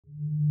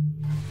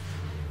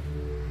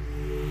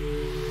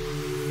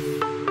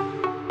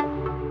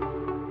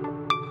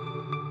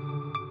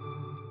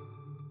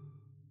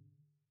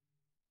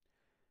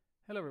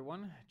Hello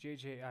everyone,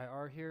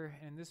 JJIR here,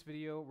 and in this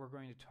video we're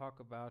going to talk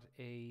about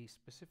a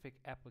specific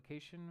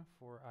application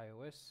for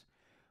iOS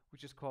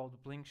which is called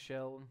Blink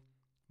Shell,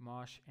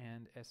 Mosh,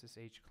 and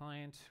SSH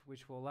Client,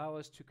 which will allow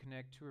us to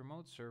connect to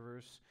remote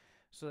servers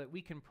so that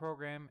we can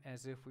program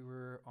as if we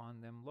were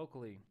on them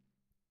locally.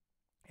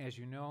 As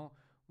you know,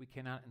 we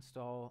cannot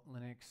install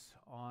Linux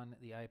on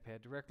the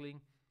iPad directly,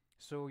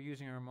 so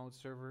using a remote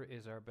server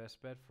is our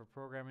best bet for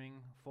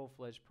programming,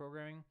 full-fledged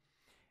programming.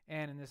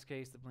 And in this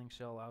case, the Blink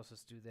Shell allows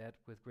us to do that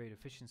with great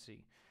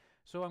efficiency.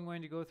 So I'm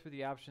going to go through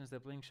the options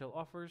that Blink Shell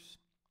offers,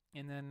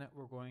 and then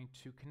we're going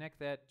to connect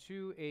that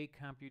to a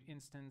compute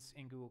instance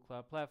in Google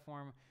Cloud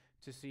Platform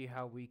to see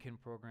how we can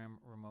program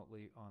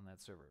remotely on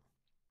that server.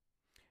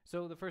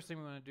 So the first thing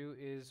we want to do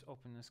is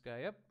open this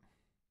guy up.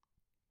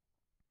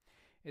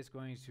 It's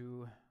going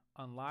to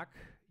unlock.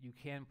 You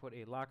can put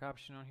a lock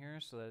option on here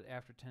so that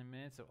after 10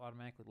 minutes it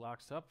automatically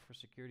locks up for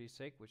security's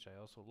sake, which I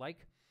also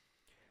like.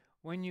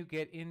 When you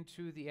get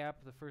into the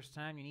app the first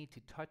time, you need to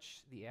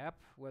touch the app,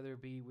 whether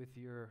it be with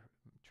your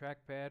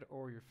trackpad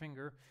or your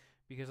finger,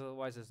 because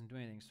otherwise it doesn't do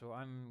anything. So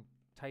I'm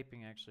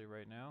typing actually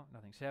right now,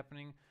 nothing's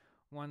happening.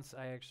 Once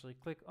I actually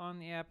click on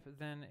the app,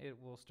 then it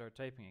will start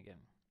typing again.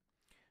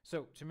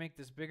 So to make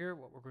this bigger,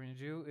 what we're going to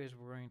do is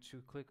we're going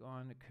to click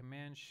on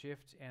Command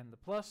Shift and the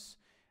plus.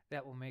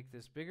 That will make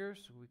this bigger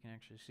so we can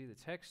actually see the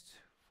text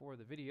for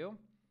the video.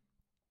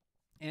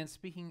 And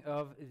speaking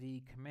of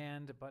the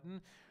command button,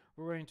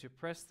 we're going to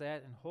press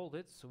that and hold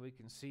it so we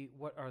can see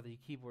what are the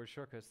keyboard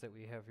shortcuts that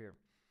we have here.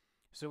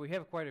 So we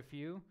have quite a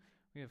few.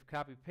 We have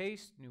copy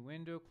paste, new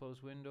window,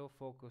 close window,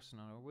 focus on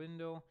another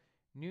window,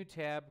 new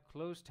tab,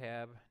 close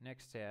tab,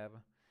 next tab,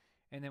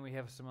 and then we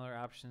have some other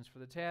options for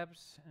the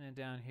tabs. And then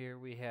down here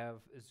we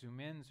have zoom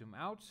in, zoom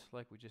out,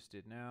 like we just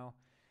did now,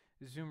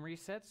 zoom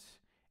resets,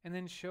 and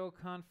then show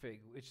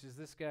config, which is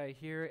this guy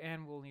here,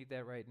 and we'll need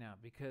that right now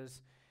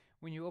because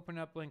when you open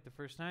up Blink the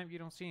first time, you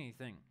don't see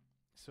anything.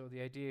 So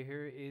the idea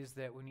here is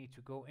that we need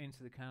to go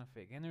into the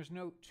config. And there's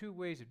no two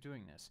ways of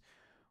doing this.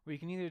 We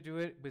can either do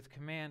it with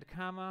command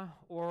comma,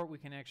 or we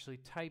can actually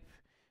type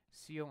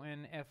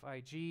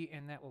CONFIG,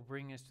 and that will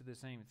bring us to the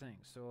same thing.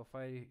 So if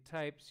I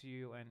type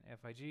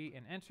CONFIG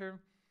and enter,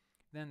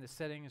 then the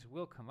settings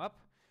will come up.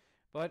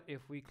 But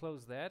if we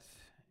close that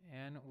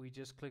and we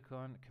just click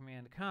on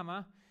command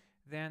comma,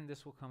 then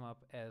this will come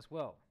up as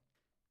well.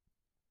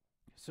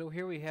 So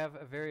here we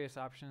have various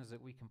options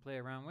that we can play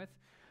around with.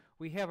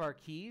 We have our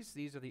keys.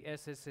 These are the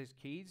SSH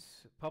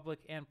keys, public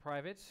and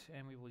private,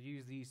 and we will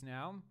use these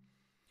now.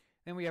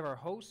 Then we have our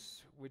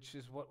hosts, which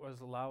is what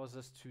allows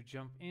us to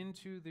jump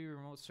into the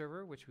remote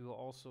server, which we will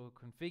also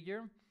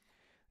configure.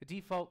 The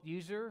default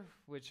user,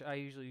 which I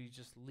usually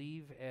just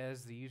leave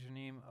as the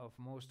username of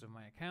most of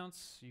my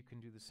accounts. You can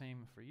do the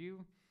same for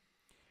you.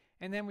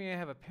 And then we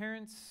have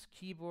appearance,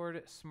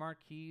 keyboard, smart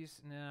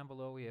keys, and then down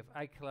below we have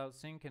iCloud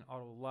Sync and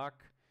auto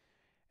lock,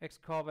 X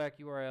callback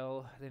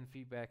URL, then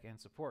feedback and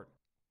support.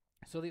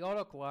 So the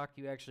auto lock,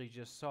 you actually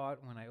just saw it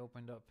when I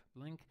opened up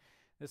Blink.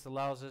 This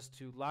allows us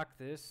to lock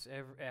this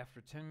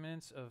after 10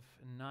 minutes of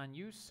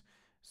non-use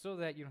so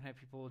that you don't have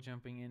people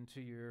jumping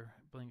into your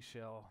Blink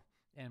Shell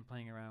and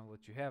playing around with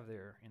what you have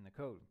there in the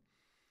code.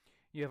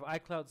 You have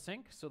iCloud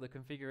Sync, so the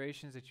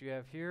configurations that you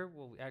have here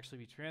will actually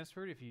be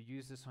transferred if you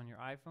use this on your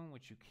iPhone,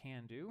 which you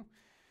can do.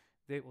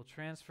 They will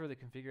transfer the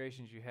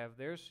configurations you have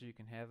there so you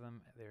can have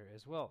them there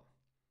as well.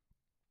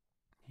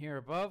 Here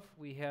above,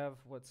 we have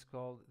what's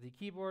called the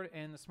keyboard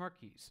and the smart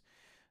keys.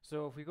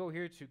 So if we go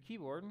here to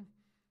keyboard,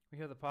 we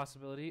have the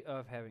possibility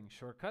of having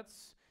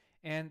shortcuts.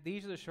 And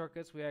these are the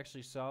shortcuts we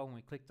actually saw when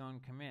we clicked on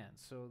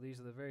commands. So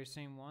these are the very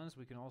same ones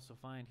we can also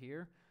find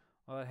here.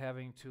 Without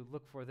having to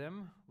look for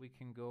them, we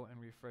can go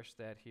and refresh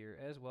that here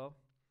as well.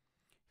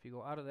 If you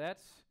go out of that,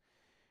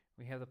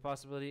 we have the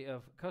possibility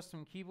of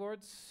custom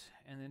keyboards.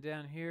 And then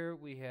down here,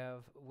 we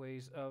have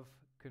ways of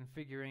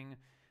configuring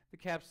the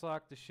caps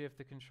lock, the shift,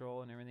 the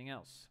control, and everything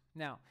else.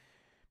 Now,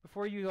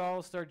 before you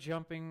all start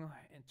jumping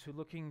into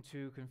looking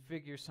to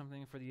configure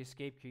something for the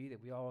escape key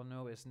that we all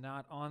know is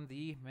not on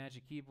the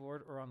Magic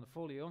Keyboard or on the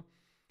Folio,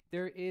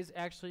 there is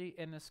actually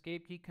an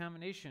escape key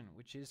combination,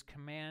 which is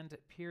command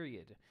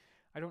period.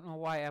 I don't know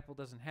why Apple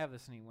doesn't have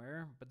this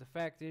anywhere, but the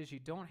fact is you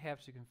don't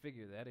have to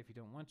configure that if you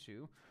don't want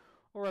to,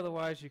 or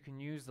otherwise you can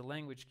use the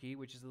language key,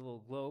 which is a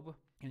little globe,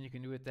 and you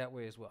can do it that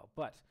way as well.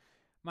 But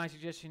my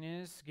suggestion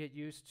is get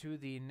used to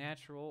the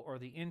natural or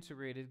the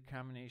integrated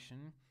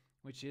combination,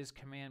 which is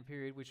command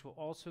period, which will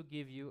also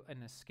give you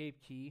an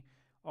escape key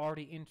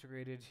already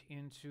integrated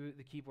into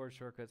the keyboard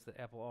shortcuts that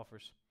Apple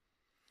offers.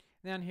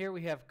 Down here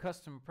we have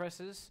custom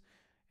presses.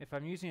 If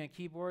I'm using a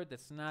keyboard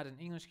that's not an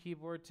English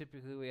keyboard,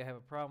 typically I have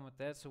a problem with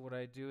that, so what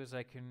I do is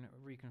I can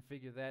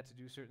reconfigure that to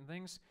do certain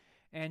things,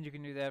 and you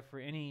can do that for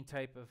any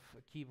type of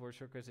keyboard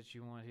shortcuts that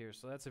you want here.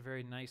 So that's a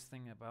very nice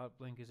thing about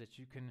Blink, is that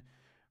you can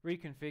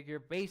reconfigure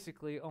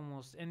basically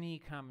almost any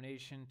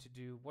combination to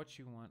do what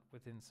you want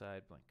with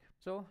inside Blink.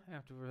 So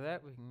after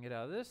that, we can get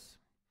out of this.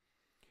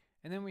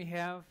 And then we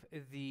have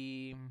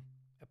the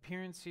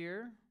appearance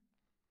here.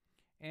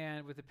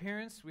 And with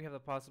appearance, we have the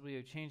possibility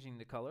of changing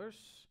the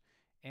colors.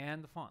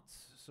 and the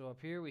fonts. So up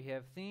here we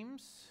have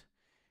themes,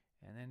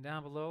 and then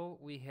down below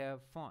we have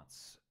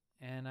fonts.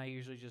 And I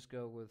usually just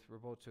go with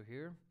Roboto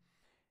here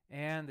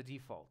and the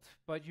default.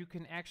 But you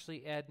can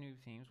actually add new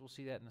themes. We'll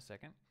see that in a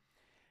second.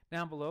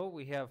 Down below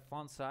we have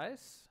font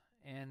size,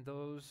 and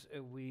those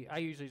I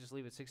usually just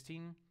leave it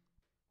 16.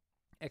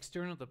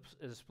 External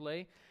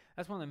display.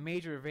 That's one of the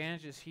major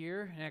advantages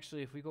here. And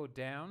actually, if we go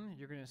down,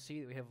 you're going to see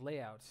that we have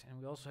layout, and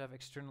we also have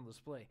external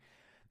display.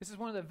 This is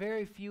one of the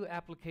very few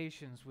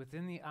applications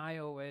within the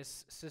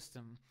iOS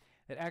system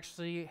that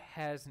actually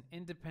has an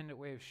independent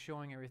way of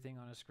showing everything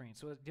on a screen.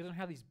 So it doesn't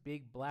have these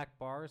big black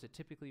bars that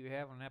typically you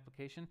have on an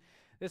application.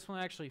 This one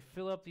actually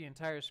fill up the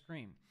entire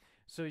screen.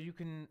 So you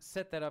can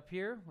set that up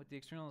here with the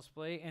external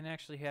display and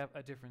actually have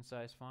a different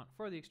size font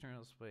for the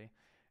external display.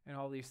 And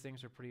all these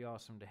things are pretty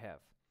awesome to have.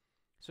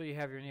 So you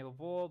have your enable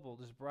bold,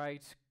 bold is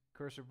bright,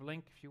 cursor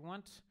blink if you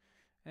want.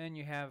 And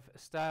you have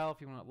style if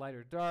you want it light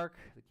or dark.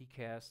 The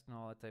keycast and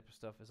all that type of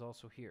stuff is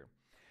also here.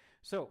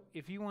 So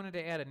if you wanted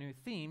to add a new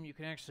theme, you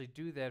can actually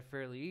do that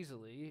fairly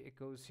easily. It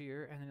goes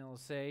here, and then it'll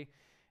say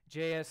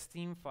JS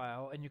theme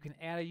file, and you can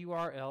add a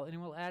URL, and it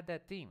will add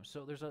that theme.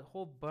 So there's a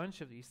whole bunch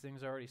of these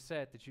things already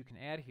set that you can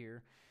add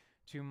here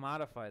to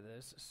modify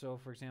this. So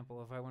for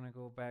example, if I want to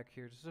go back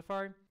here to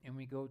Safari, and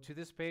we go to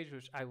this page,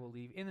 which I will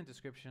leave in the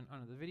description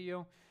under the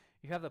video,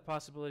 you have the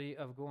possibility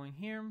of going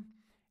here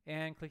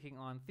and clicking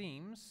on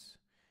themes.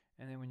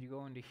 And then when you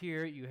go into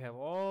here, you have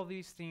all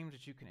these themes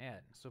that you can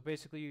add. So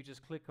basically, you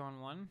just click on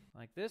one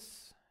like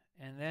this,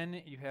 and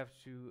then you have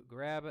to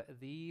grab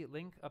the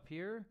link up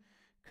here,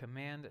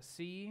 Command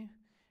C,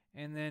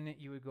 and then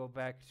you would go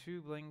back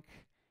to Blink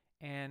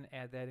and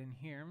add that in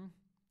here,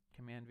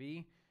 Command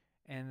V,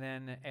 and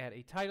then add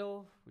a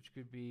title, which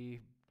could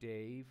be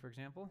day, for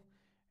example,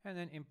 and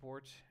then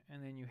import,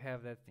 and then you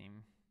have that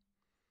theme.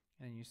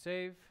 And then you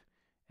save,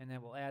 and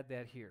then we'll add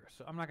that here.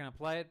 So I'm not going to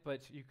apply it,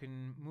 but you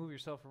can move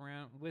yourself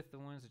around with the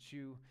ones that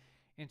you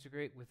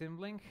integrate within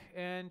Blink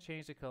and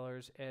change the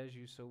colors as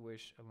you so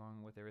wish,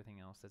 along with everything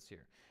else that's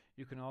here.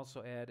 You can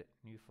also add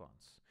new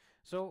fonts.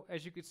 So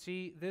as you can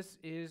see, this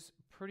is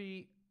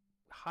pretty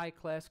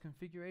high-class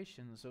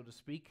configuration, so to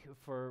speak,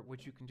 for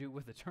what you can do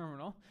with a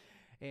terminal.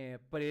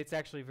 But it's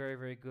actually very,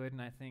 very good,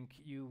 and I think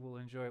you will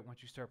enjoy it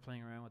once you start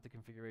playing around with the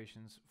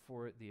configurations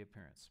for the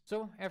appearance.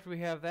 So after we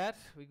have that,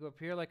 we go up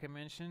here, like I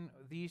mentioned,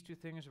 these two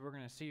things we're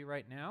going to see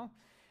right now.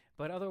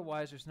 But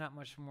otherwise, there's not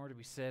much more to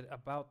be said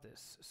about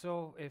this.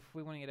 So if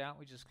we want to get out,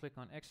 we just click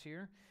on X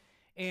here.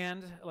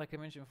 And like I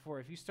mentioned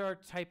before, if you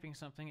start typing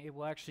something, it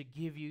will actually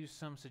give you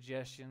some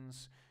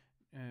suggestions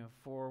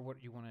for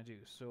what you want to do.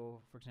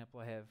 So for example,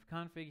 I have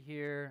config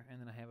here,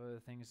 and then I have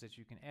other things that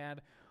you can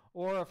add.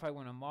 Or if I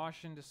want to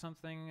mosh into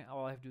something,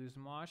 all I have to do is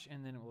mosh,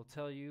 and then it will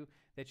tell you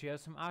that you have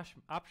some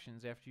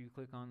options after you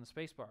click on the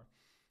spacebar.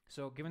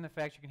 So given the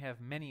fact you can have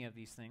many of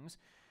these things,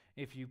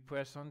 if you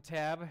press on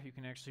tab, you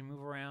can actually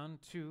move around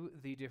to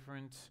the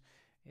different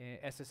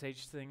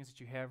SSH things that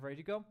you have ready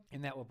to go,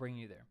 and that will bring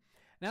you there.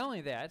 Not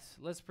only that,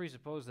 let's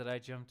presuppose that I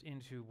jumped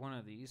into one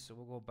of these, so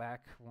we'll go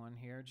back one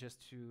here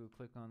just to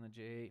click on the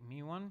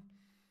JME one.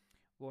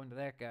 Go into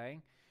that guy.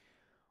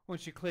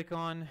 Once you click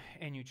on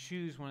and you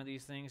choose one of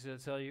these things, it'll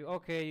tell you,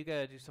 okay, you got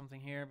to do something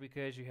here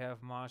because you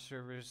have Mosh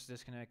servers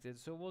disconnected.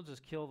 So we'll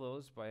just kill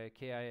those by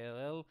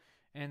KILL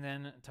and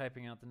then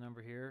typing out the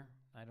number here.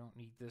 I don't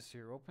need this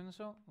here open,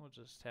 so we'll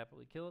just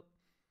happily kill it.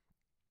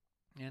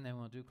 And then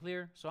we'll do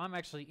clear. So I'm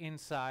actually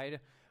inside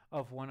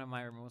of one of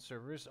my remote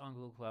servers on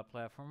Google Cloud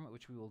Platform,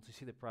 which we will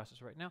see the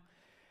process right now.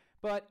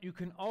 But you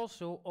can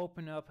also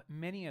open up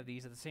many of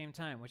these at the same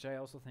time, which I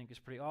also think is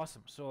pretty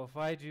awesome. So if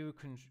I do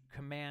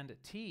Command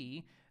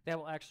T, that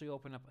will actually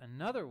open up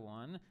another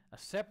one, a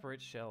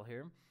separate shell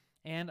here,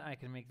 and I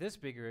can make this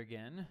bigger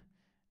again,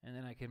 and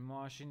then I can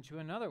mosh into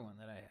another one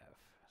that I have.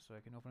 So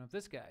I can open up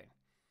this guy.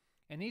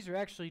 And these are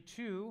actually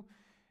two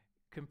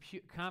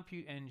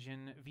Compute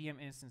Engine VM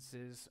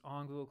instances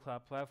on Google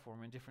Cloud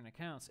Platform in different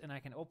accounts, and I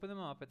can open them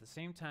up at the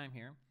same time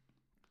here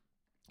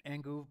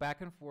and go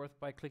back and forth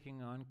by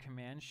clicking on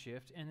Command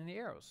Shift and then the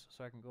arrows.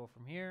 So I can go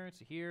from here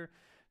to here.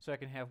 So I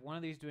can have one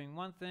of these doing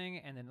one thing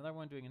and then another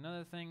one doing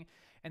another thing.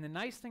 And the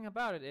nice thing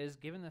about it is,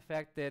 given the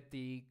fact that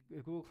the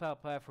Google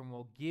Cloud Platform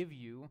will give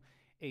you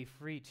a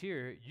free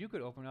tier, you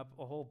could open up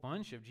a whole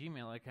bunch of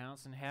Gmail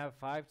accounts and have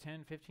 5,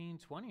 10, 15,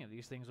 20 of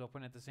these things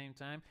open at the same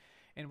time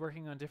and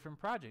working on different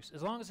projects.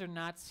 As long as they're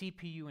not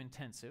CPU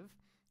intensive,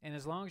 and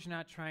as long as you're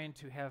not trying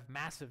to have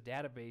massive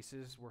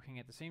databases working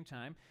at the same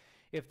time,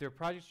 if they're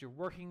projects you're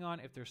working on,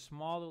 if they're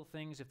small little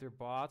things, if they're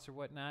bots or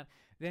whatnot,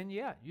 then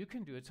yeah, you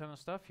can do a ton of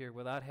stuff here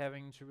without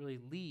having to really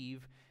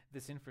leave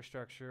this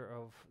infrastructure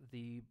of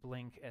the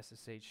Blink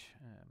SSH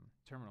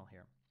terminal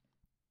here.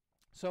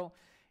 So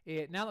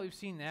now that we've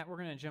seen that, we're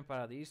going to jump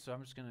out of these. So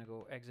I'm just going to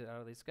go exit out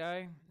of this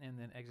guy and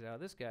then exit out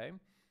of this guy.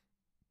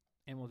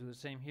 And we'll do the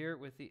same here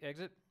with the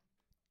exit.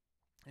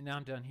 And now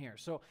I'm done here.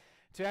 So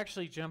to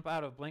actually jump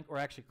out of Blink or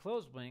actually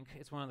close Blink,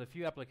 it's one of the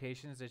few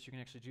applications that you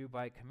can actually do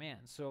by command.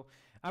 So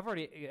I've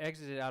already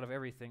exited out of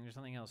everything. There's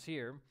nothing else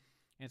here.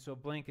 And so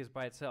Blink is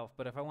by itself.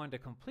 But if I wanted to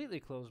completely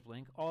close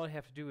Blink, all I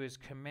have to do is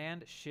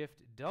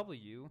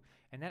Command-Shift-W,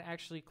 and that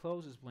actually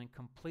closes Blink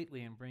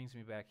completely and brings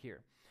me back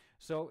here.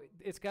 So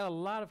it's got a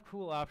lot of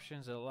cool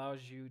options that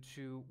allows you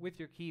to, with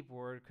your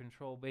keyboard,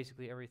 control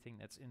basically everything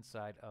that's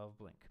inside of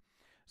Blink.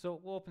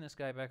 So we'll open this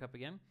guy back up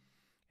again.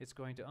 It's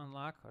going to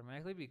unlock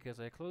automatically because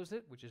I closed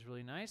it, which is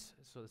really nice.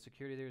 So the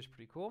security there is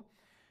pretty cool.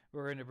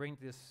 We're going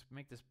to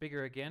make this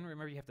bigger again.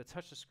 Remember, you have to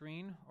touch the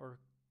screen or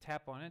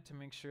tap on it to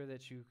make sure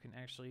that you can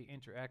actually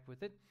interact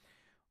with it.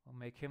 We'll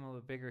make him a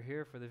little bigger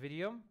here for the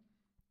video.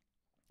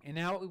 And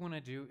now what we want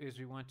to do is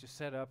we want to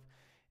set up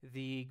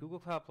the Google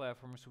Cloud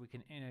Platform so we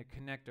can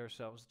connect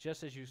ourselves,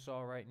 just as you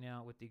saw right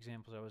now with the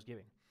examples I was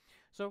giving.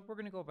 So we're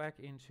going to go back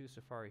into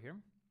Safari here,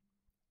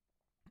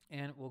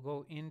 and we'll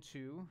go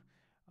into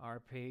our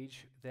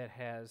page that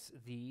has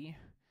the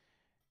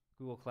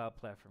Google Cloud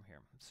Platform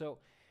here. So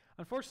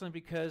unfortunately,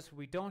 because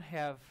we don't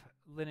have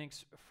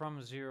Linux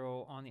from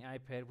zero on the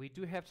iPad, we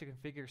do have to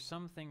configure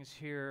some things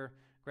here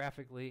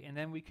graphically, and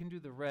then we can do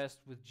the rest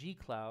with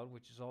gCloud,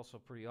 which is also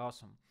pretty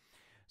awesome.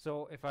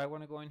 So if I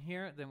want to go in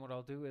here, then what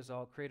I'll do is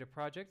I'll create a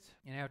project,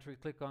 and after we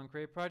click on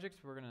Create Project,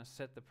 we're going to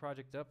set the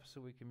project up so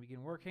we can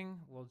begin working.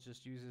 We'll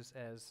just use this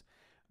as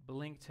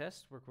Blink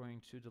Test. We're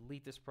going to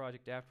delete this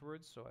project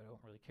afterwards, so I don't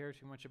really care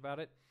too much about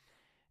it.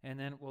 And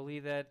then we'll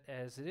leave that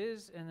as it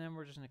is, and then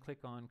we're just going to click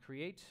on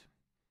Create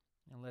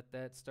and let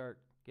that start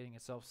getting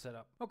itself set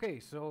up.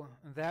 Okay, so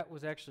that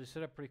was actually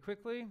set up pretty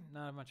quickly.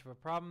 Not much of a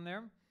problem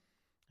there.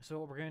 So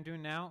what we're going to do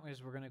now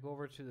is we're going to go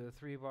over to the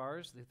three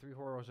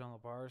horizontal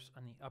bars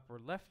on the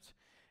upper left,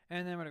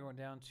 and then we're going to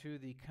go down to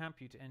the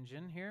Compute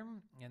Engine here,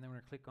 and then we're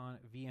going to click on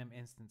VM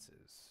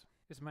Instances.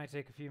 This might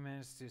take a few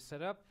minutes to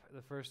set up.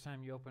 The first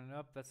time you open it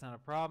up, that's not a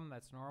problem,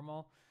 that's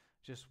normal.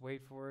 Just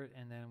wait for it,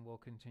 and then we'll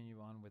continue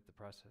on with the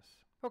process.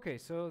 Okay,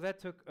 so that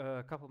took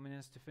a couple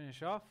minutes to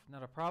finish off,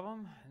 not a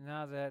problem.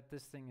 Now that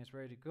this thing is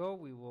ready to go,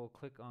 we will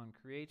click on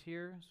Create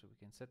here, so we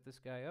can set this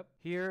guy up.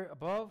 Here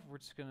above, we're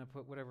just going to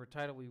put whatever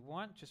title we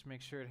want. Just make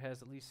sure it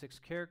has at least 6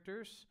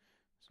 characters.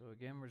 So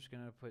again, we're just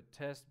going to put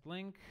Test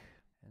Blink,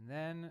 and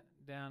then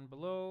down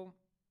below,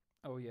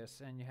 oh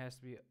yes, and it has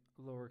to be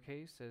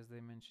lowercase, as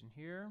they mention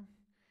here.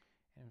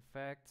 In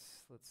fact,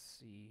 let's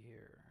see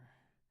here.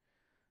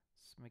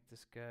 Let's make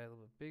this guy a little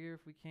bit bigger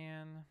if we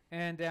can.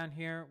 And down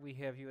here we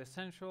have US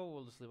Central.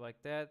 We'll just leave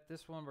like that.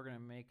 This one we're going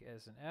to make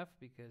as an F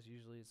because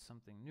usually it's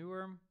something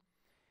newer. And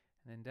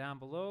then down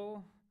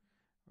below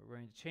we're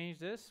going to change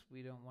this.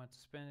 We don't want to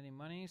spend any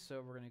money,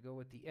 so we're going to go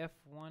with the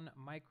F1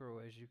 Micro,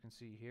 as you can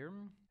see here.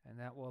 And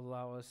that will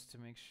allow us to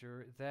make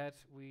sure that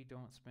we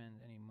don't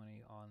spend any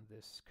money on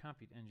this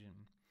compute engine.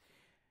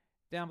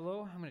 Down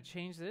below, I'm going to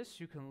change this.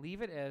 You can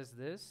leave it as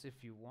this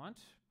if you want,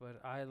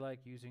 but I like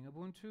using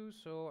Ubuntu,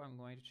 so I'm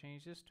going to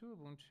change this to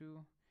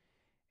Ubuntu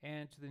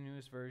and to the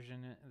newest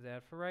version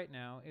that for right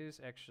now is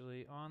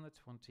actually on the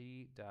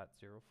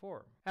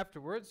 20.04.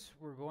 Afterwards,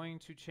 we're going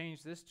to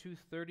change this to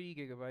 30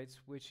 gigabytes,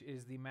 which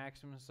is the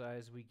maximum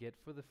size we get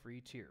for the free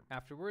tier.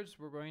 Afterwards,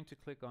 we're going to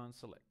click on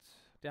Select.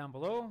 Down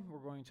below, we're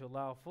going to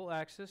allow full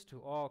access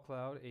to all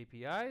cloud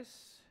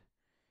APIs.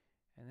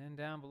 And then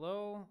down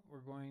below, we're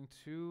going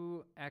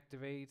to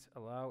activate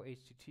allow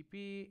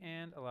HTTP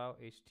and allow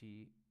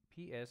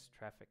HTTPS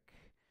traffic.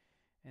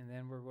 And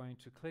then we're going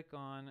to click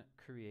on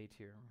Create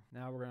here.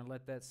 Now we're going to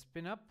let that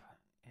spin up,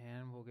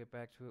 and we'll get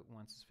back to it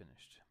once it's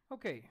finished.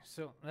 Okay,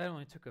 so that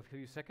only took a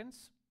few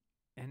seconds.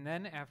 And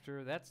then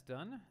after that's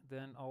done,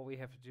 then all we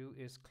have to do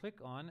is click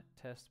on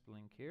Test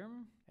Blink here.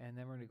 And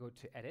then we're going to go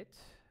to Edit.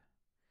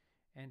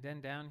 And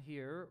then down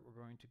here,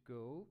 we're going to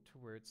go to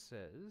where it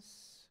says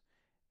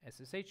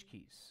SSH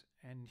keys,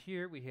 and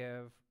here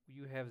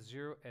you have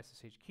 0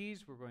 SSH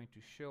keys. We're going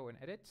to show and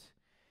edit,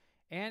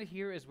 and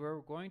here is where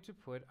we're going to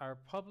put our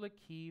public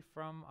key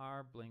from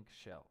our Blink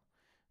shell.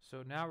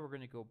 So now we're going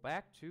to go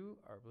back to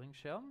our Blink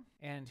shell,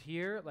 and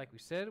here, like we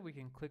said, we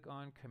can click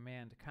on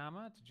Command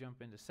comma to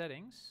jump into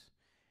settings,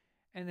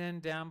 and then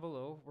down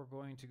below we're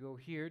going to go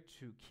here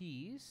to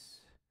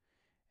keys,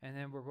 and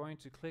then we're going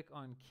to click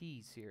on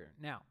keys here.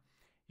 Now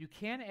you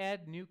can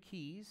add new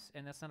keys,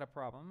 and that's not a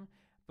problem.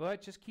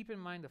 But just keep in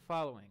mind the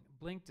following.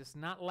 Blink does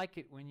not like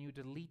it when you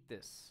delete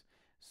this.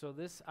 So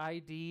this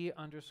ID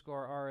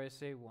underscore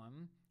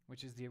RSA1,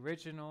 which is the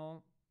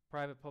original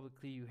private public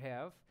key you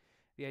have,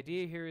 the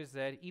idea here is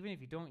that even if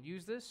you don't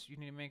use this, you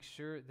need to make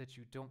sure that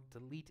you don't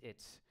delete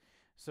it.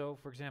 So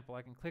for example,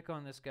 I can click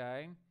on this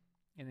guy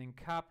and then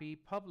copy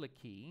public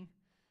key.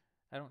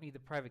 I don't need the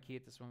private key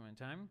at this moment in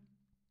time.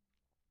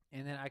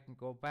 And then I can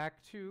go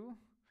back to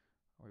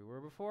where we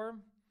were before,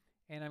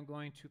 and I'm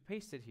going to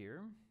paste it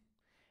here.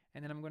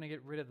 And then I'm going to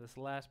get rid of this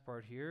last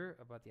part here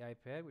about the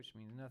iPad, which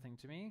means nothing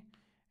to me.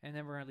 And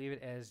then we're going to leave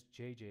it as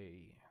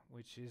JJ,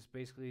 which is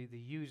basically the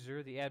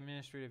user, the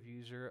administrative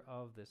user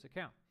of this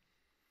account.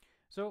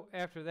 So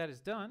after that is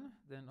done,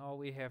 then all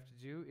we have to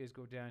do is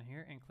go down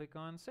here and click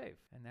on Save.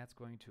 And that's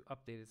going to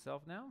update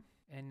itself now.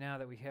 And now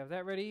that we have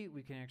that ready,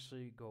 we can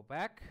actually go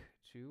back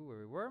to where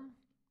we were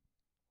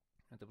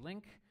at the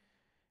Blink.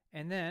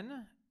 And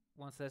then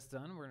once that's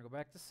done, we're going to go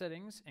back to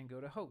settings and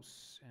go to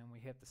hosts, and we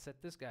have to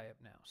set this guy up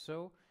now.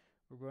 So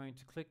we're going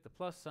to click the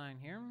plus sign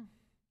here,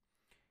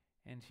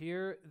 and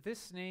here,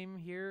 this name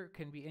here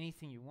can be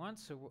anything you want.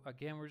 So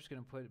again, we're just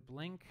going to put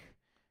Blink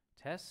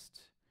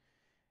Test.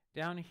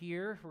 Down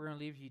here, we're going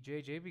to leave you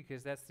JJ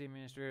because that's the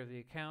administrator of the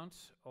account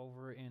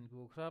over in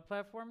Google Cloud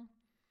Platform.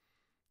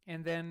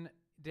 And then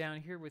down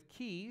here with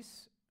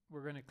keys,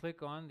 we're going to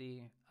click on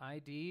the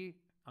ID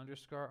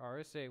underscore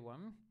RSA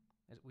one.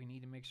 As we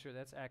need to make sure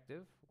that's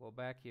active. We'll go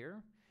back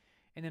here.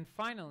 And then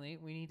finally,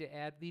 we need to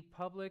add the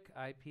public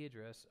IP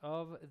address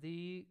of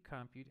the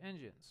compute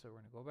engine. So we're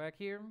going to go back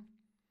here.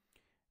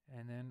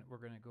 And then we're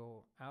going to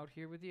go out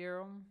here with the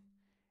arrow.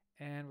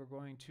 And we're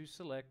going to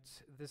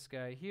select this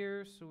guy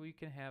here so we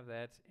can have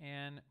that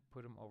and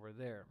put him over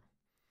there.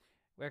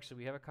 Well, actually,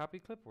 we have a copy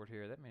clipboard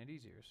here. That made it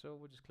easier. So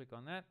we'll just click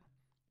on that.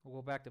 We'll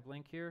go back to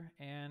Blink here.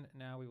 And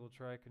now we will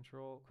try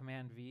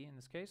Command V in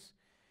this case.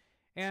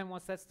 And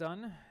once that's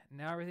done,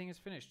 now everything is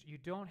finished. You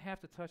don't have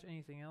to touch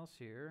anything else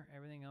here.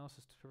 Everything else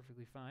is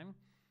perfectly fine.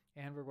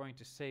 And we're going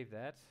to save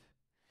that.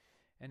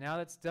 And now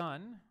that's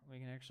done, we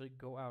can actually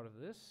go out of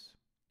this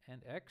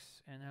and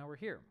X, and now we're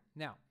here.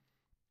 Now,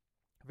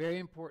 very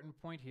important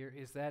point here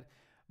is that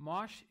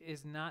Mosh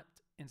is not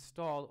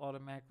installed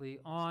automatically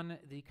on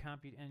the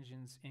compute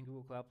engines in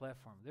Google Cloud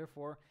Platform.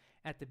 Therefore,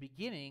 at the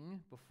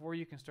beginning, before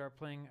you can start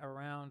playing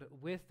around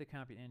with the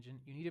compute engine,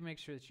 you need to make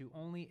sure that you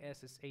only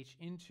SSH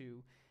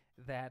into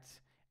that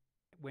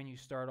when you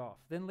start off.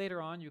 Then later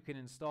on you can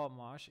install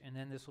Mosh, and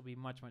then this will be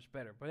much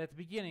better. But at the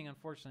beginning,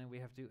 unfortunately, we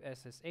have to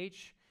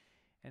SSH,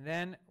 and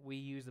then we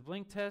use the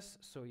Blink test.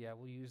 So yeah,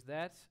 we'll use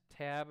that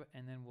tab,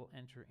 and then we'll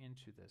enter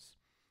into this.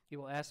 It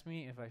will ask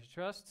me if I should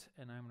trust,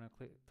 and I'm going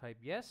to type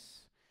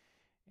yes,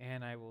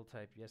 and I will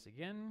type yes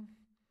again,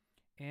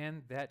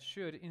 and that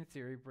should in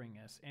theory bring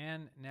us.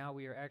 And now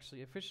we are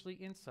actually officially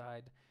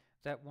inside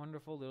that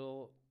wonderful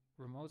little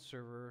remote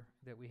server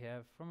that we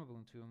have from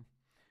Ubuntu.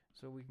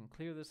 So we can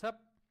clear this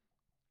up,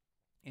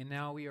 and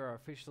now we are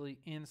officially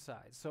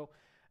inside. So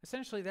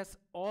essentially that's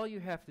all you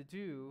have to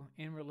do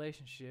in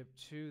relationship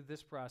to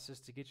this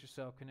process to get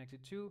yourself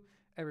connected to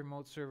a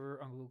remote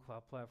server on Google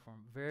Cloud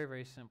Platform.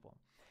 Very simple.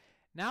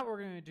 Now what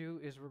we're going to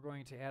do is we're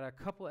going to add a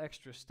couple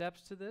extra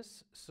steps to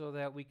this so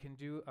that we can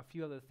do a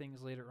few other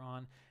things later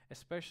on,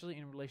 especially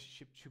in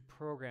relationship to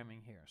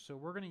programming here. So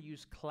we're going to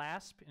use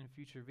Clasp in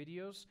future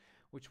videos,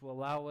 which will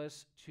allow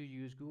us to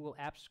use Google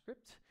Apps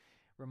Script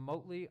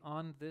remotely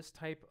on this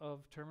type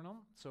of terminal.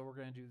 So we're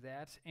going to do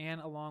that, and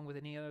along with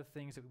any other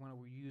things that we want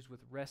to use with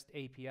REST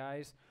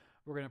APIs,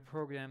 we're going to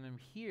program them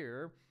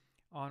here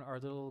on our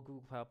little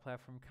Google Cloud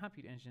Platform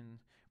Compute Engine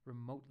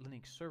remote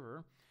Linux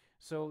server.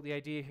 So the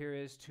idea here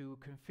is to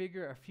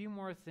configure a few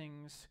more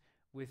things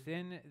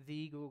within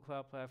the Google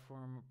Cloud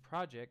Platform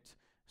project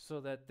so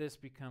that this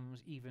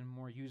becomes even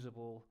more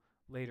usable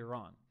later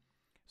on.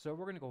 So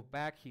we're going to go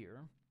back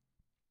here,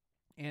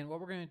 and what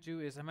we're going to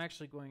do is I'm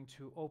actually going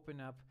to open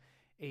up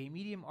a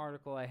Medium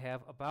article I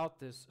have about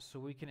this so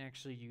we can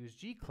actually use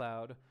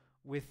gCloud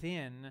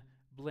within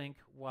Blink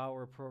while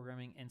we're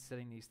programming and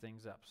setting these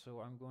things up.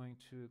 So I'm going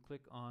to click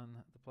on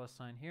the plus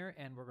sign here,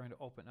 and we're going to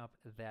open up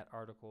that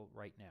article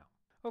right now.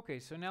 Okay,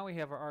 so now we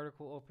have our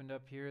article opened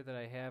up here that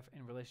I have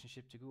in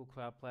relationship to Google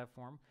Cloud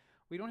Platform.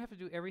 We don't have to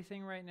do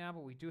everything right now,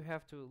 but we do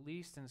have to at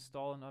least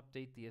install and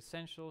update the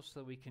essentials so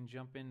that we can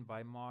jump in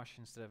by Mosh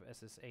instead of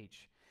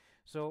SSH.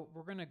 So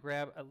we're going to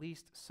grab at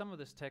least some of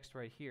this text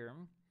right here.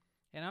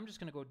 And I'm just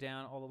going to go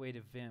down all the way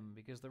to Vim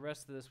because the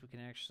rest of this we can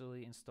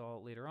actually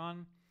install later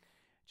on,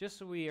 just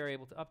so we are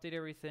able to update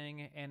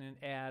everything and then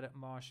add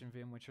Mosh and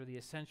Vim, which are the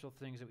essential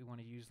things that we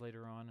want to use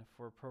later on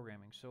for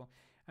programming. So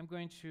I'm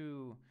going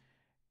to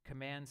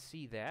Command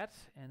C that,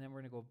 and then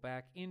we're going to go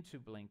back into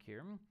Blink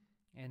here,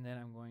 and then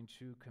I'm going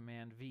to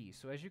Command V.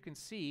 So as you can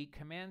see,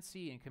 Command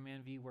C and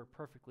Command V work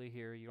perfectly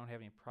here. You don't have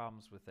any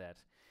problems with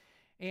that.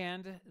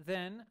 And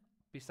then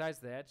besides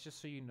that,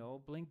 just so you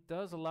know, Blink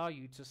does allow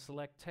you to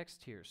select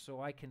text here.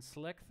 So I can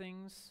select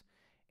things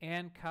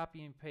and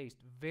copy and paste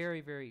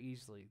very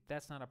easily.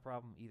 That's not a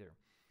problem either.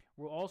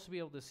 We'll also be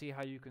able to see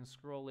how you can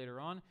scroll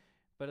later on,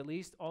 but at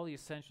least all the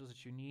essentials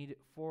that you need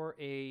for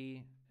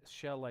a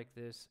shell like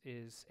this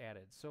is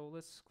added. So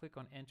let's click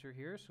on Enter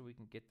here so we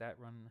can get that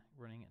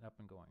running and up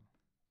and going.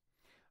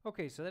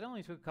 Okay, so that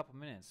only took a couple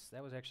minutes.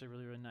 That was actually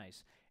really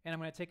nice. And I'm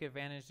going to take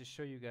advantage to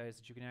show you guys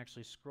that you can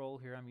actually scroll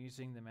here. I'm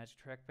using the Magic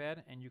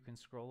Trackpad, and you can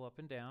scroll up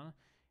and down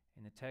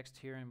in the text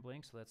here in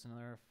Blink, so that's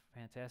another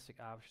fantastic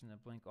option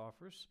that Blink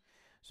offers.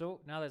 So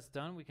now that's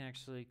done, we can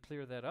actually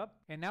clear that up.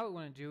 And now what we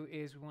want to do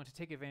is we want to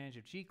take advantage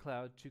of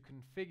gCloud to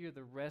configure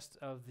the rest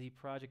of the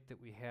project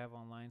that we have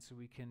online so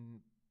we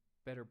can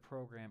better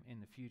program in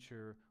the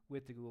future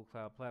with the Google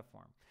Cloud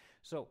Platform.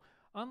 So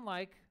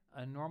unlike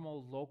a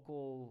normal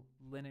local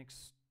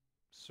Linux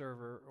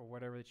server or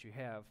whatever that you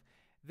have,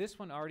 this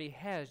one already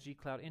has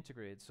gCloud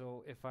integrated.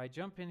 So if I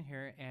jump in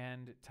here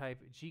and type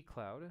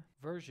gCloud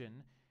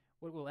version,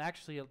 what will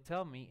actually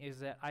tell me is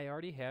that I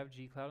already have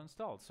gCloud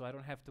installed, so I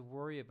don't have to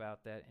worry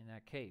about that in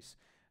that case.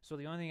 So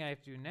the only thing I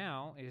have to do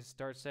now is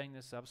start setting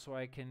this up so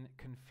I can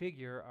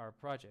configure our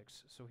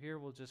projects. So here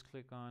we'll just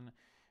click on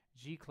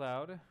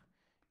gcloud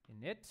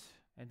init,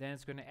 and then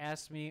it's going to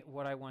ask me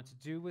what I want to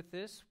do with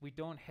this. We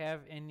don't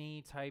have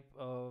any type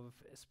of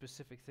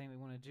specific thing we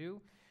want to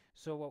do.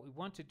 So what we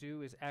want to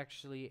do is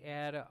actually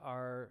add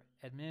our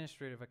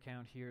administrative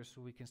account here so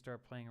we can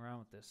start playing around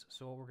with this.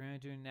 So what we're going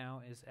to do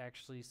now is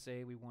actually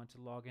say we want to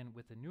log in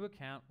with a new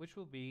account, which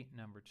will be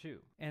number 2.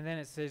 And then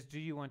it says, do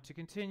you want to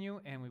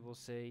continue? And we will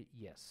say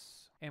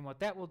yes. And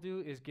what that will do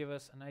is give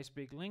us a nice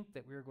big link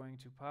that we're going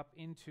to pop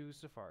into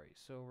Safari.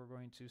 So we're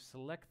going to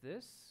select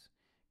this.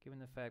 Given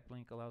the fact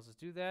Blink allows us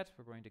to do that,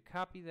 we're going to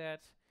copy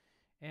that,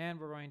 and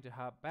we're going to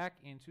hop back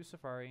into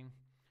Safari,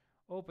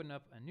 open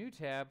up a new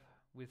tab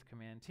with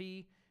Command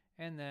T,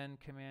 and then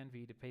Command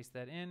V to paste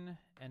that in,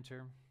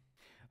 enter.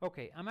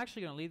 Okay, I'm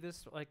actually going to leave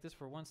this like this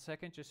for 1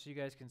 second just so you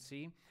guys can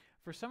see.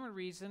 For some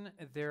reason,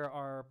 there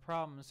are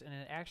problems, and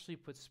it actually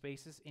puts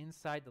spaces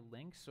inside the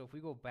link. So if we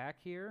go back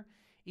here,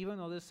 even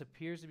though this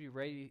appears to be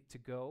ready to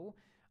go,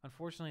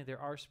 unfortunately, there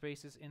are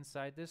spaces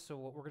inside this, so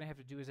what we're going to have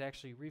to do is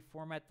actually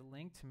reformat the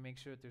link to make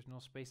sure that there's no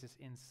spaces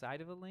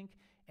inside of a link,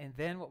 and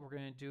then what we're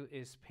going to do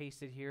is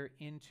paste it here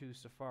into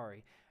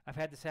Safari. I've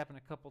had this happen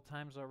a couple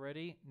times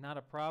already, not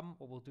a problem.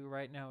 What we'll do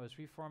right now is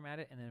reformat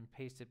it and then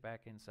paste it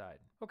back inside.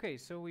 Okay,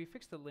 so we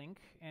fixed the link,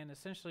 and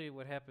essentially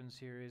what happens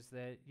here is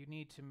that you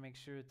need to make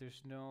sure that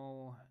there's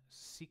no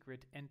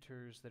secret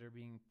enters that are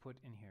being put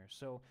in here.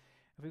 So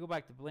if we go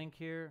back to Blink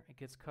here, it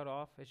gets cut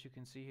off, as you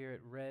can see here at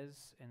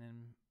res, and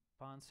then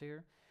fonts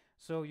here.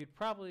 So you'd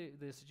probably,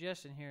 the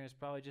suggestion here is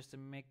probably just to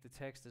make the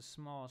text as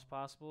small as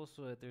possible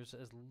so that there's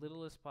as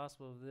little as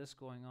possible of this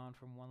going on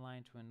from one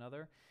line to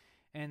another.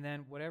 And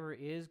then whatever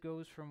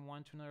goes from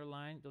one to another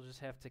line, you'll just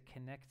have to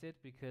connect it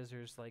because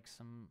there's like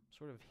some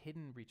sort of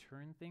hidden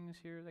return things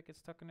here that get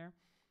stuck in there.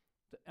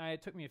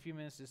 It took me a few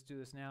minutes to just do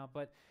this now,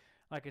 but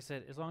like I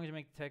said, as long as you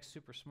make the text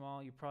super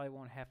small, you probably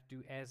won't have to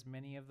do as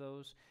many of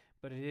those.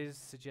 But it is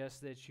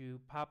suggested that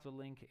you pop the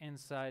link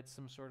inside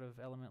some sort of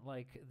element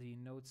like the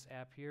Notes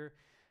app here.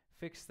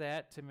 Fix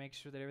that to make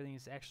sure that everything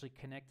is actually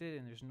connected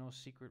and there's no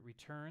secret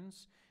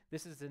returns.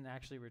 This isn't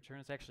actually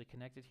return, it's actually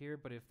connected here,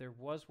 but if there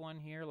was one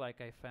here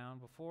like I found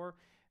before,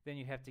 then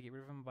you have to get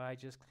rid of them by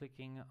just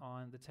clicking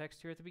on the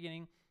text here at the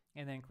beginning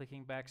and then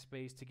clicking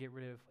backspace to get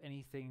rid of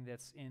anything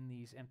that's in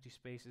these empty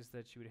spaces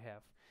that you would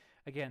have.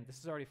 Again, this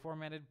is already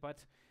formatted,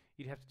 but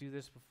you'd have to do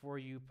this before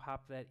you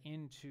pop that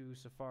into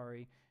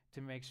Safari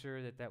to make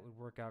sure that that would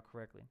work out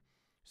correctly.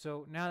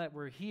 So now that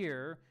we're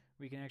here,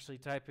 we can actually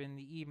type in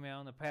the email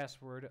and the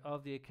password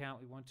of the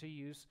account we want to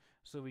use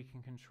so we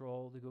can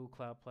control the Google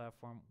Cloud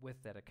Platform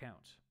with that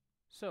account.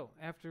 So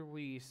after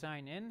we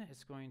sign in,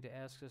 it's going to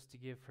ask us to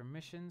give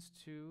permissions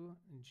to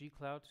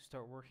gcloud to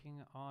start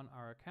working on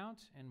our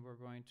account, and we're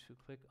going to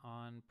click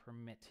on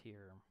permit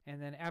here.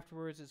 And then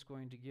afterwards, it's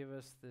going to give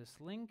us this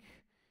link,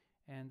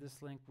 and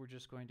this link we're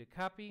just going to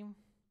copy,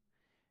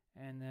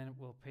 and then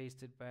we'll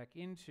paste it back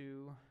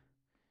into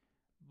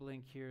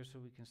Blink here so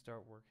we can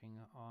start working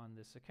on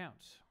this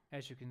account.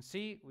 As you can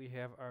see, we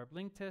have our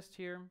Blink test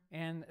here,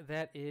 and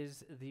that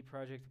is the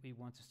project we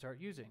want to start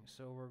using.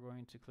 So we're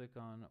going to click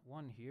on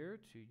 1 here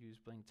to use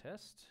Blink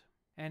test.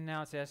 And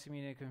now it's asking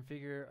me to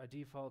configure a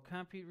default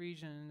compute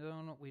region.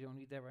 No, we don't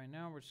need that right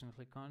now. We're just going to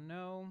click on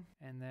no,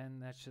 and then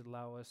that should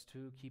allow us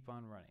to keep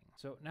on running.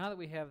 So now that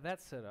we have that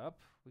set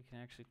up, we can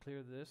actually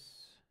clear this.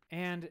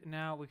 And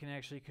now we can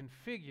actually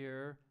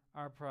configure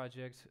our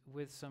project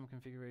with some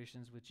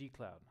configurations with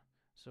gcloud.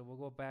 So we'll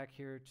go back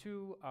here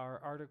to our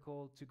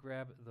article to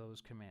grab those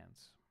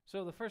commands.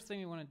 So the first thing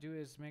we want to do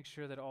is make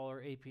sure that all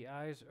our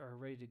APIs are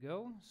ready to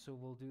go. So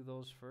we'll do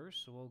those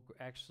first. So we'll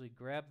actually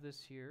grab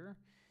this here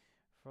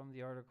from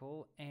the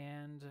article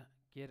and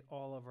get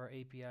all of our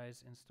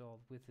APIs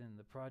installed within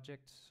the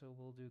project. So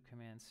we'll do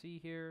Command C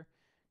here,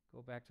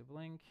 go back to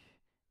Blink,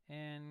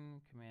 and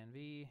Command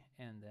V,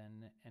 and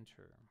then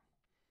enter.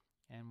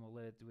 And we'll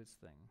let it do its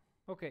thing.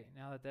 Okay,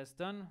 now that that's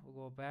done,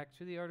 we'll go back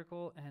to the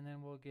article, and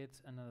then we'll get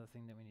another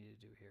thing that we need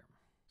to do here.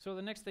 So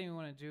the next thing we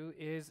want to do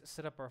is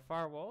set up our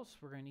firewalls.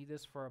 We're going to need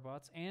this for our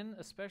bots, and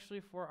especially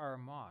for our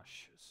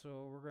Mosh.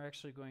 So we're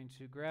actually going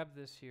to grab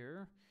this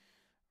here.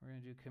 We're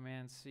going to do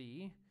Command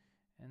C,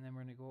 and then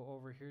we're going to go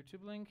over here to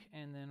Blink,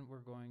 and then we're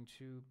going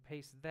to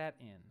paste that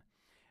in.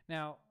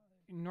 Now,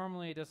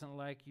 normally it doesn't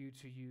like you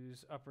to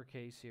use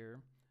uppercase here,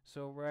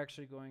 so we're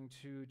actually going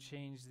to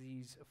change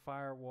these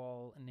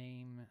firewall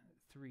name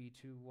 3,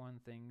 2, 1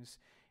 things,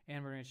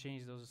 and we're going to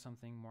change those to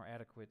something more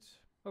adequate.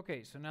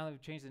 Okay, so now that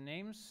we've changed the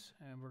names,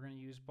 we're going to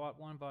use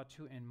bot1,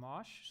 bot2, and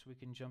Mosh, so we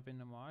can jump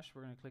into Mosh.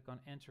 We're going to click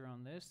on enter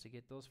on this to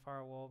get those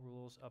firewall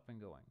rules up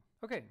and going.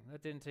 Okay,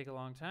 that didn't take a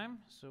long time,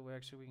 so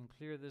we can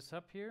clear this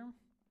up here.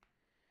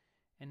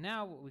 And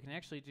now what we can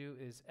actually do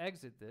is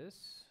exit this,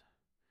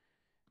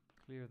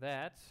 clear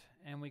that,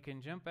 and we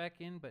can jump back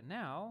in, but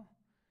now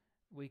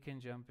we can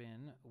jump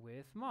in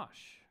with Mosh.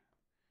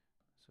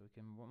 So we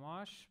can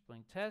Mosh,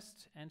 Blink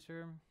test,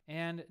 enter,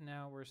 and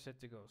now we're set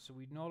to go. So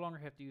we no longer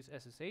have to use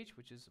SSH,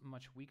 which is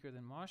much weaker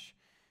than Mosh,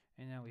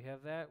 And now we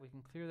have that. We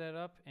can clear that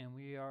up, and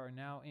we are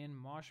now in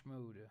Mosh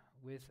mode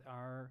with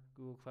our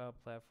Google Cloud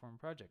Platform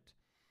project.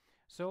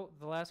 So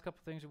the last couple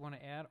things we want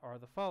to add are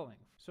the following.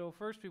 So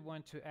first we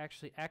want to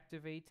actually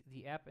activate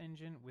the app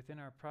engine within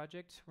our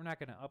project. We're not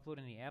going to upload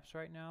any apps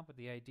right now, but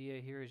the idea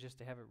here is just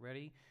to have it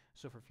ready.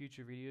 So for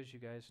future videos, you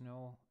guys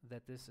know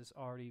that this is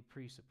already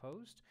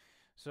presupposed.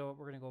 So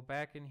we're going to go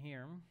back in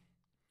here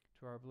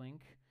to our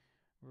Blink.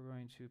 We're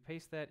going to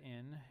paste that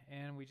in,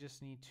 and we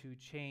just need to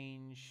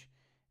change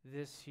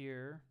this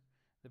here,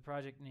 the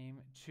project name,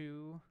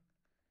 to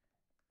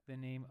the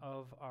name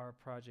of our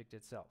project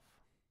itself.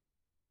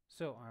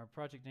 So our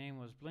project name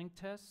was Blink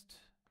Test.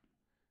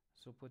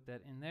 So put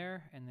that in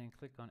there and then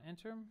click on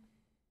enter.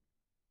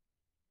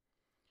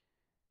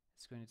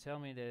 It's going to tell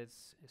me that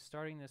it's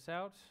starting this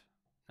out.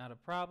 Not a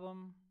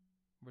problem.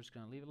 We're just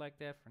going to leave it like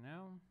that for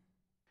now.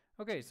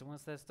 Okay, so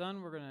once that's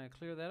done, we're going to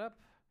clear that up.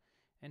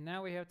 And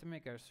now we have to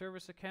make our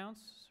service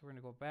accounts. So we're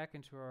going to go back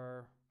into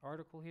our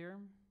article here.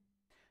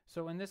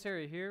 So in this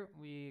area here,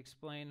 we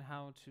explain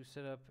how to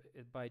set up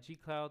by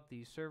gCloud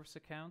the service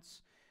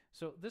accounts.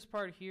 So this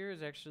part here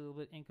is actually a little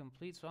bit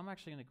incomplete, so I'm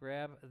actually going to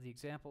grab the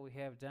example we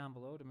have down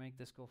below to make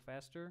this go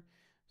faster.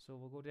 So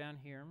we'll go down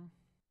here,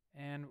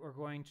 and we're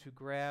going to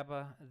grab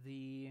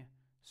the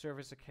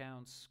service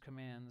accounts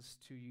commands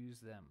to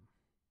use them.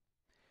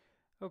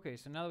 Okay,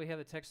 so now that we have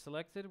the text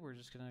selected, we're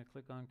just going to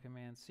click on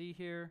Command C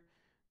here,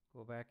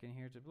 go back in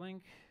here to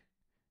Blink,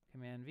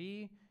 Command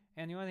V,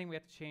 and the only thing we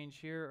have to change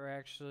here are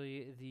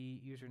actually the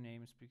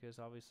usernames, because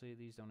obviously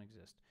these don't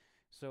exist.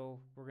 So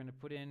we're going to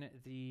put in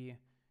the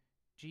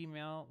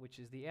Gmail, which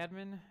is the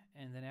admin,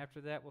 and then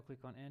after that we'll click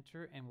on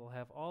enter, and we'll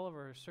have all of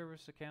our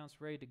service accounts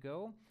ready to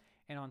go.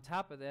 And on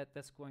top of that,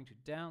 that's going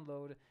to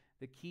download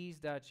the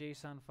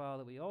keys.json file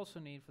that we also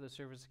need for the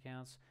service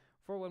accounts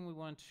for when we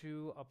want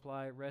to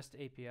apply REST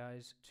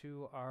APIs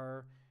to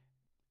our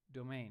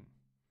domain.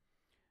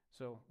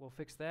 So we'll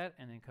fix that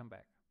and then come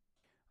back.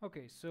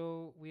 Okay,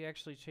 so we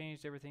actually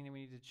changed everything that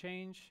we need to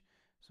change.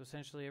 So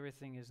essentially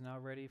everything is now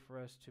ready for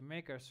us to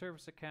make our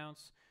service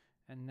accounts.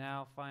 And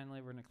now finally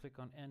we're going to click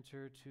on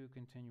enter to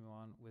continue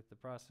on with the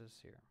process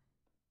here.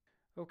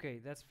 Okay,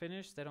 that's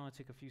finished. That only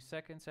took a few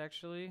seconds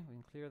actually. We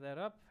can clear that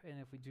up, and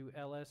if we do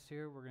ls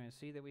here, we're going to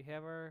see that we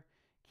have our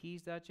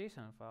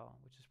keys.json file,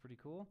 which is pretty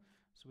cool.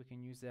 So we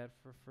can use that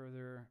for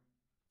further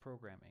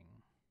programming.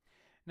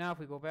 Now if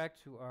we go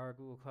back to our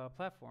Google Cloud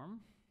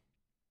Platform,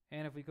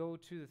 and if we go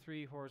to the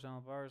three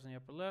horizontal bars in the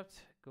upper left,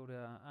 go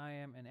to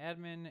IAM and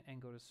admin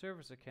and go to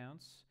service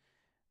accounts,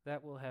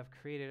 that will have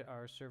created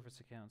our service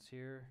accounts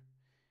here.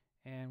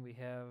 And we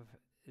have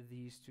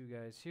these two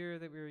guys here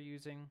that we were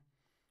using.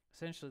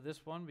 Essentially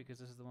this one, because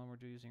this is the one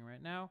we're using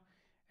right now.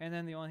 And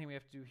then the only thing we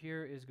have to do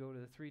here is go to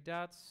the three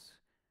dots,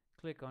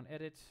 click on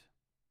edit,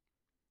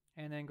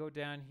 and then go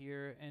down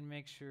here and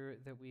make sure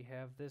that we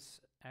have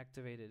this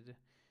activated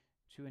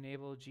to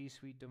enable G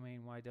Suite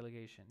domain-wide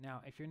delegation.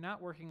 Now, if you're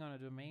not working on a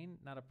domain,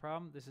 not a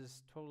problem. This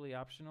is totally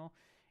optional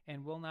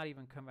and will not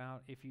even come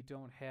out if you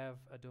don't have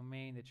a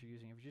domain that you're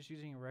using. If you're just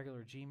using a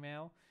regular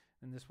Gmail,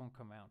 then this won't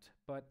come out.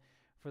 But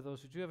for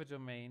those who do have a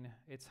domain,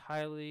 it's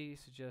highly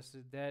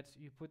suggested that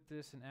you put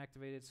this and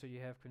activate it so you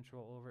have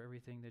control over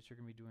everything that you're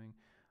going to be doing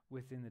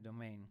within the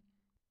domain.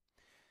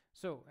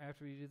 So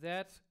after we do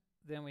that,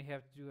 then we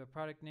have to do a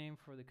product name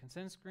for the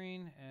consent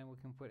screen, and we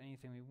can put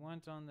anything we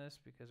want on this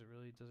because it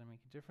really doesn't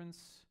make a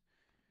difference.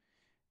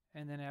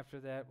 And then after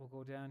that, we'll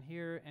go down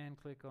here and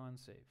click on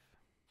save.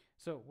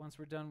 So once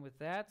we're done with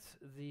that,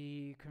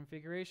 the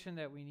configuration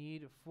that we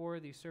need for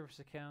the service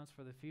accounts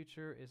for the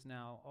future is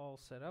now all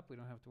set up. We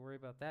don't have to worry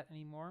about that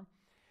anymore.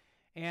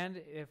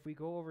 And if we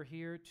go over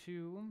here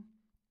to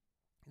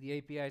the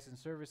APIs and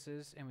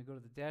services and we go to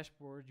the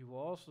dashboard, you will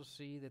also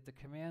see that the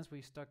commands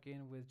we stuck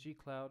in with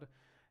gCloud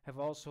have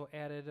also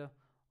added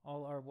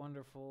all our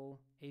wonderful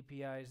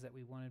APIs that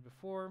we wanted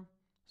before.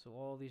 So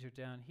all these are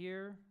down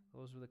here.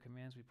 Those were the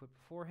commands we put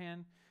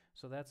beforehand.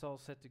 So that's all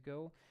set to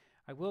go.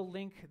 I will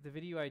link the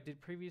video I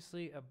did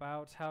previously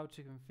about how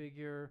to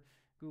configure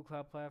Google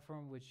Cloud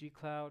Platform with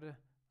gCloud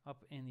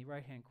up in the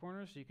right-hand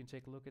corner, so you can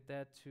take a look at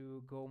that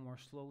to go more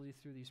slowly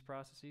through these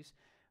processes.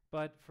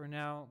 But for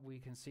now, we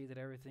can see that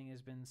everything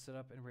has been set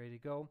up and ready to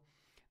go.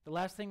 The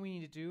last thing we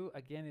need to do,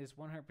 again, is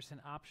 100%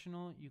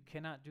 optional. You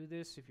cannot do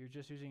this if you're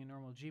just using a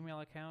normal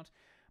Gmail account,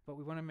 but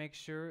we want to make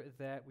sure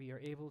that we are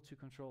able to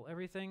control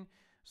everything.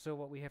 So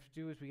what we have to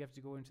do is we have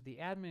to go into the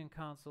admin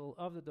console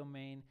of the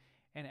domain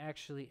and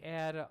actually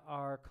add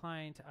our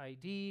client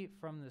ID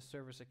from the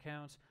service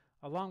accounts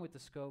along with the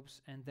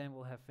scopes, and then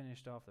we'll have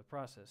finished off the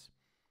process.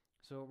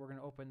 So we're going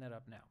to open that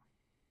up now.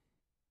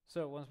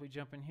 So once we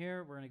jump in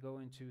here, we're going to go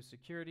into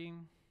security,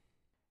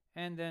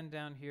 and then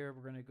down here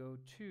we're going to go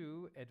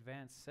to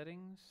advanced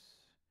settings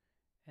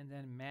and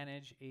then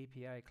manage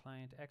API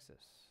client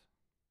access.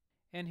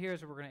 And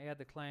here's where we're going to add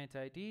the client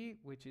ID,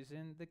 which is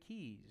in the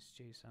keys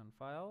JSON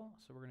file.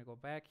 So we're going to go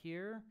back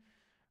here.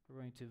 We're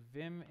going to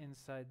vim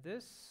inside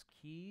this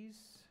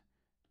keys.json,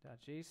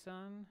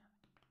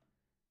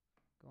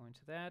 go into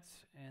that,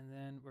 and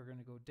then we're going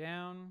to go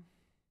down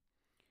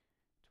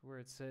where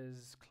it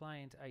says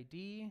client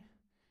ID,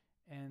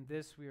 and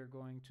this we are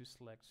going to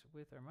select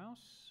with our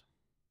mouse.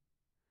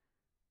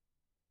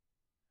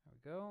 There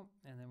we go.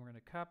 And then we're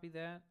going to copy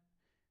that,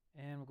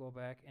 and we'll go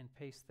back and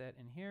paste that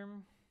in here.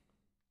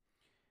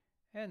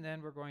 And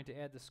then we're going to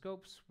add the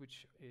scopes,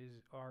 which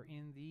are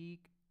in the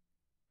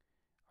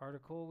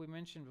article we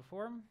mentioned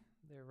before.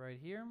 They're right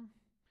here.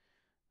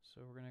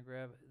 So we're going to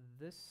grab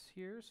this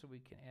here so we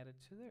can add it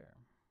to there.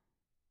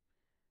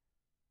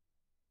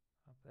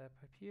 Up that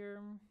up here.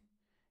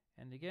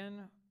 And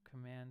again,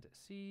 Command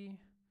C.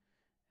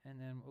 And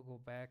then we'll go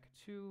back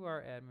to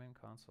our admin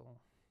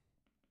console.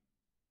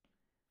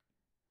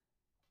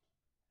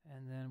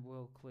 And then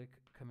we'll click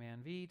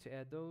Command V to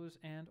add those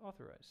and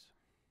authorize.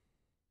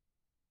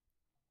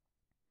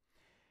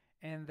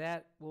 And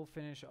that will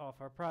finish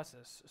off our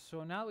process.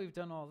 So now we've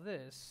done all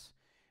this,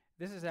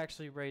 this is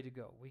actually ready to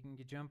go. We can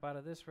jump out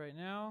of this right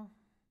now,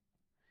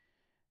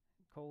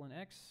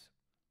 :X,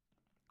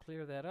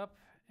 clear that up,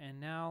 and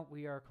now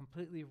we are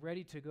completely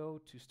ready to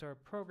go to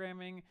start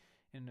programming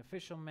in an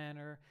official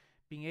manner,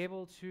 being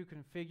able to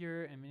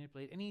configure and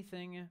manipulate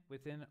anything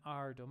within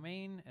our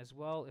domain as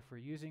well if we're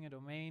using a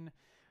domain,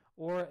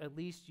 or at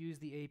least use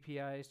the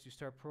APIs to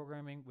start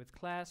programming with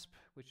Clasp,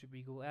 which would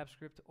be Google Apps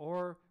Script,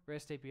 or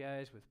REST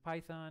APIs with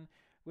Python,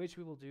 which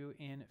we will do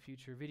in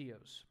future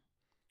videos.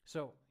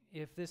 So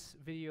if this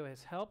video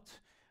has helped,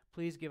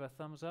 please give a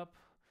thumbs up,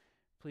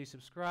 please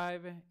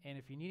subscribe, and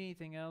if you need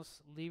anything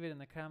else, leave it in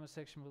the comment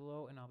section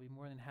below and I'll be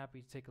more than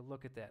happy to take a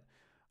look at that.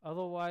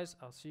 Otherwise,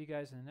 I'll see you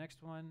guys in the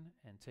next one,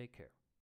 and take care.